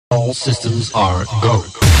All systems are go.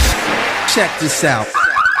 Check this out.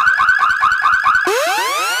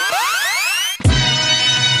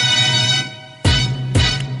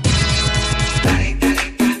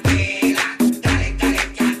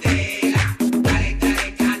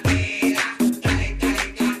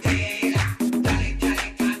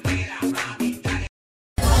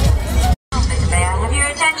 May I have your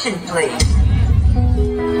attention, please?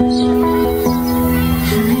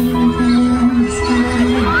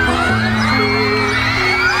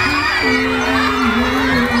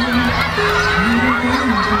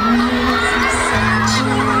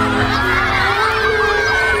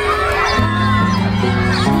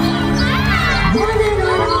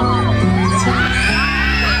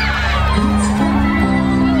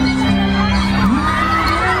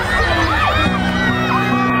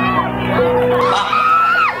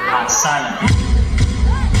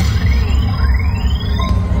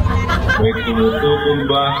 May tumututong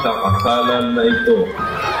ba sa kasalan na ito?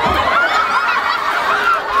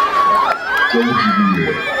 Brgy,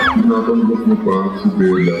 tinatanggap mo pa si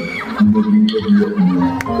Bella na maging kabiyak mo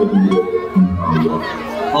sa hirap ng awa.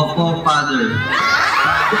 Opo, Father.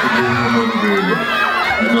 Kapag naman Bella,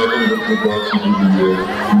 tinatanggap mo pa si Juliet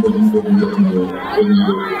na maging kabiyak mo sa hirap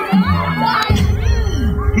ng awa.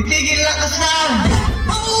 Itigil lang kasal!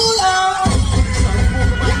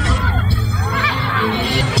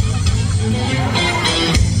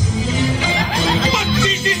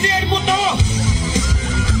 Pagsisisihan mo to!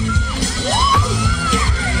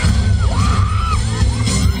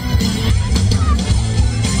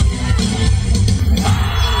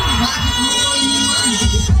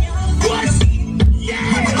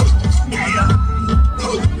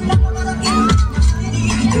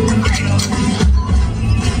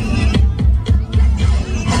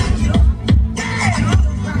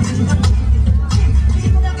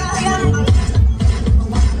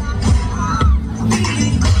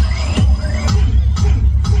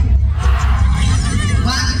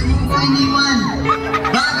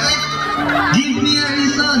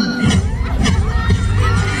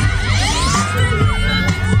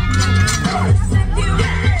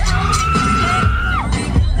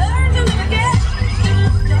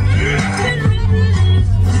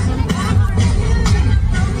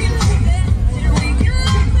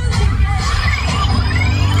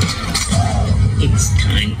 It's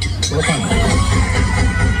time to play.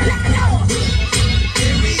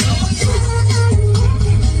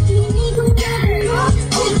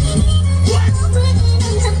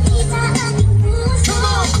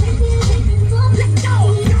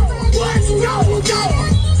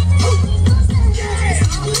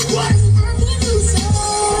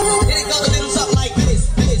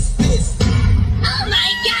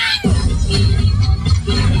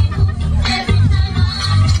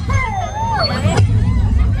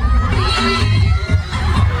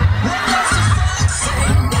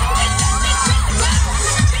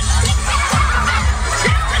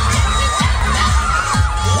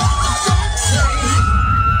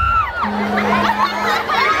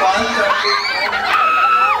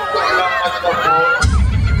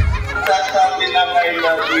 Sasabi na I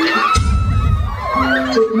love you.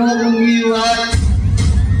 Huwag mo akong iwan.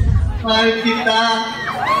 Mahal kita.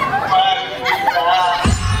 Mahal kita.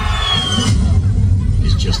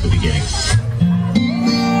 It's just the beginning.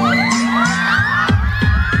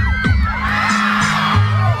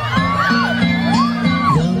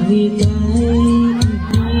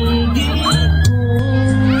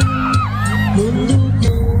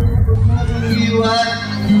 Iwan.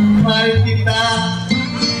 Mahal kita.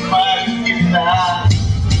 Mahal kita.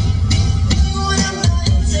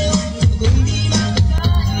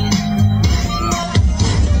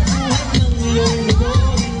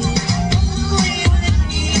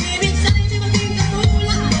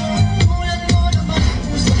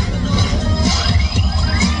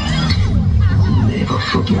 Never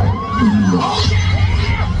forget who you are.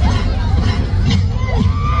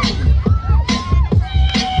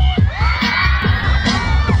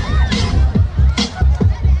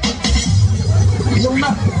 Yung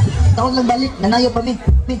map, taon lang balik, nanayo pa mi.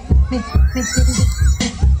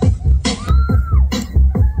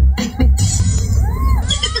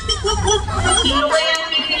 Sino kaya ang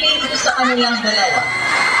pipiliin ko sa kanilang dalawa?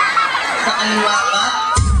 Sa kaliwa ba?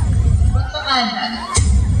 O sa kanan?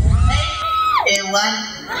 Ay, ewan.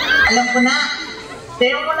 Alam ko na.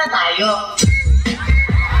 Sayo muna tayo.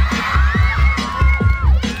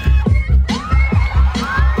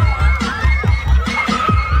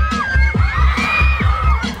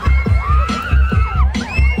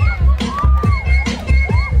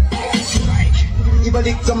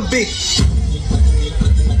 Ibalik kambi.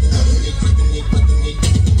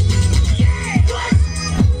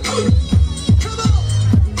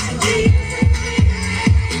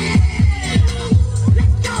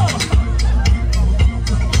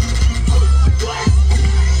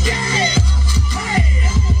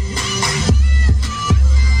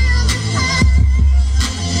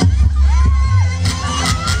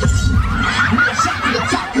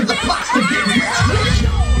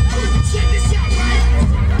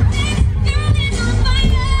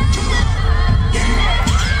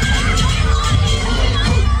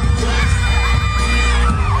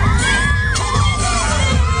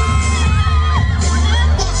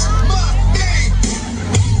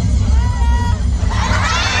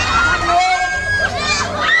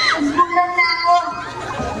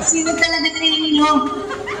 Sino talaga ninyo?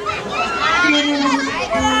 Pero,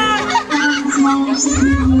 parang sumama sa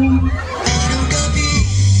inyo.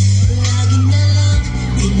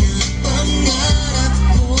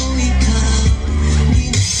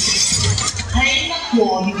 Ay, naku,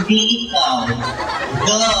 hindi ikaw.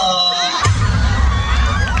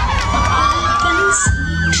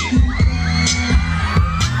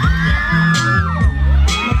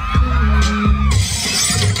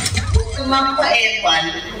 Tumang pa Evan,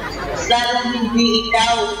 lalong hindi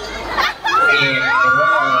ikaw.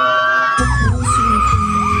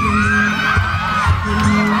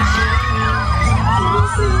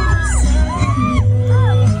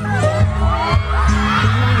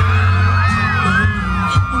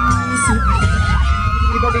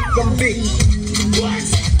 Ibalik kambing.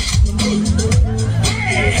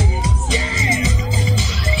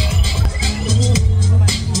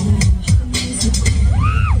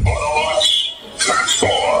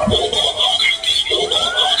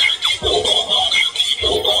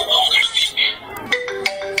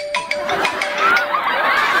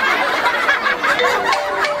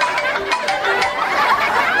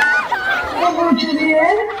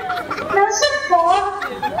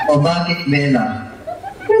 O bakit, Bella?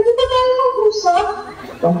 Pwede ba tayo mag-usap?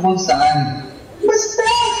 Tungkol saan?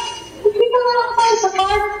 Basta! Hindi ka nga lang tayo sa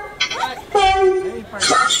card. Bye!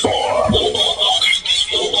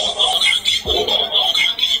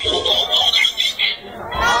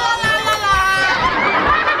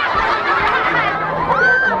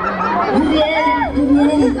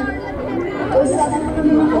 Juliel! Kausapin mo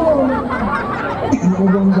naman ako. Ano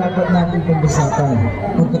bang dapat natin pag-usapan?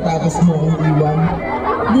 Pagkatapos mo akong iwan?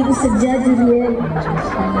 Di ko sadya, Juliel.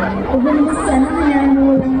 Huwag mo naman sana hayaan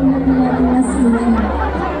mo walang natin nasilang.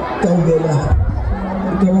 Ikaw, Bella.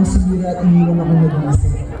 Ikaw ang sumira at iniwan ako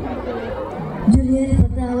nag-iisa. Juliel,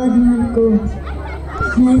 patawad mahal ko.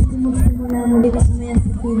 Nais ko magsimula muli kasi may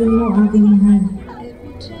sa piling mo ang aking mahal.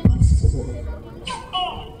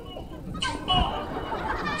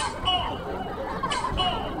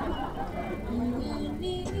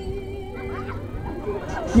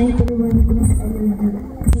 Naipaliwanag ko na sa kanya lahat.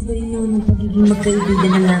 Kasabay niyo ng pagiging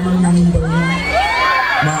magkaibigan na lamang namin gawin.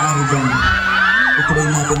 Maaari bang itry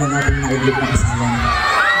natin ang ating naiblik na kasalan?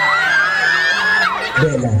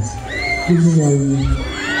 Bella, will you marry me?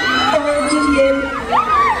 Oh, Juliel.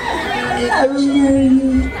 I will marry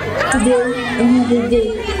you today and every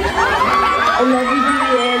day. I love you,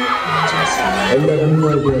 Juliel. I love you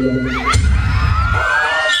more, Bella.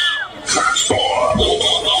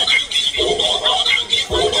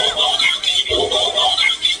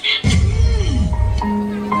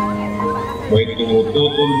 May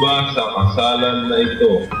tumututol ba sa kasalan na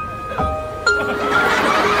ito?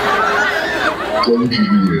 Kung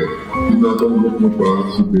Juliet, tinatanggap mo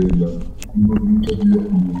pa si Bella kung maging kabiyak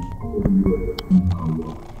mo o hirap ng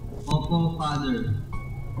hawa. Opo, Father.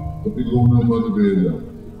 At ikaw naman, Bella,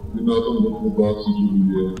 tinatanggap mo pa si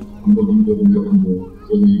Juliet kung maging kabiyak mo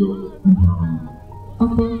sa hirap ng hawa.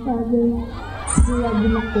 Opo, Father. Sigurado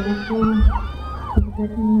na po ako.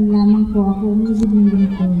 Pagkat lamang po ako ang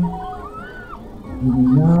nagiging ko.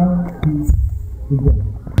 Now, please, begin.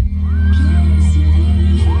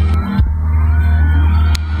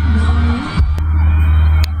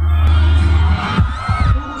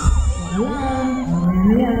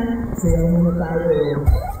 Sayaw muna tayo.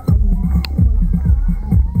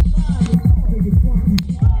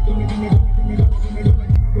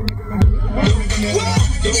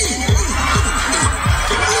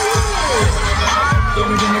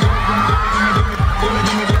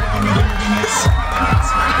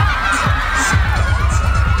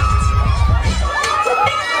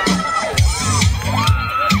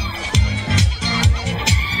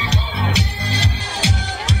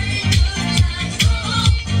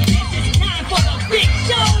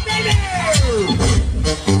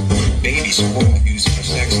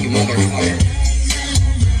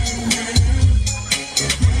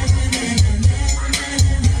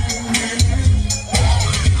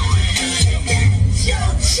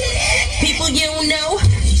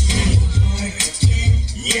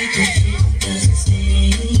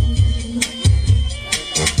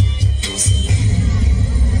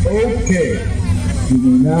 Okay, we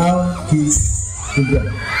will now kiss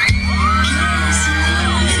together.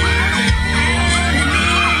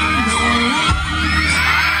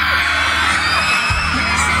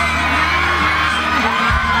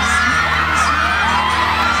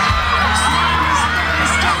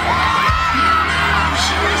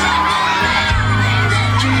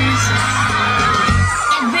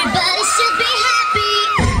 Everybody should be happy.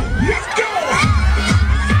 Let's go!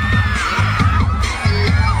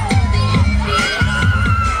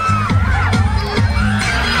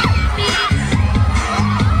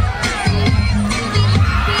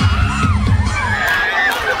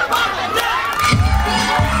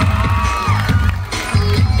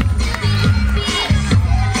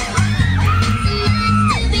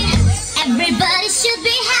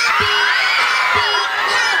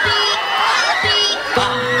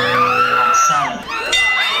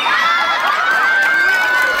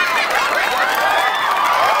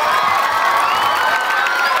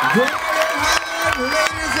 Go!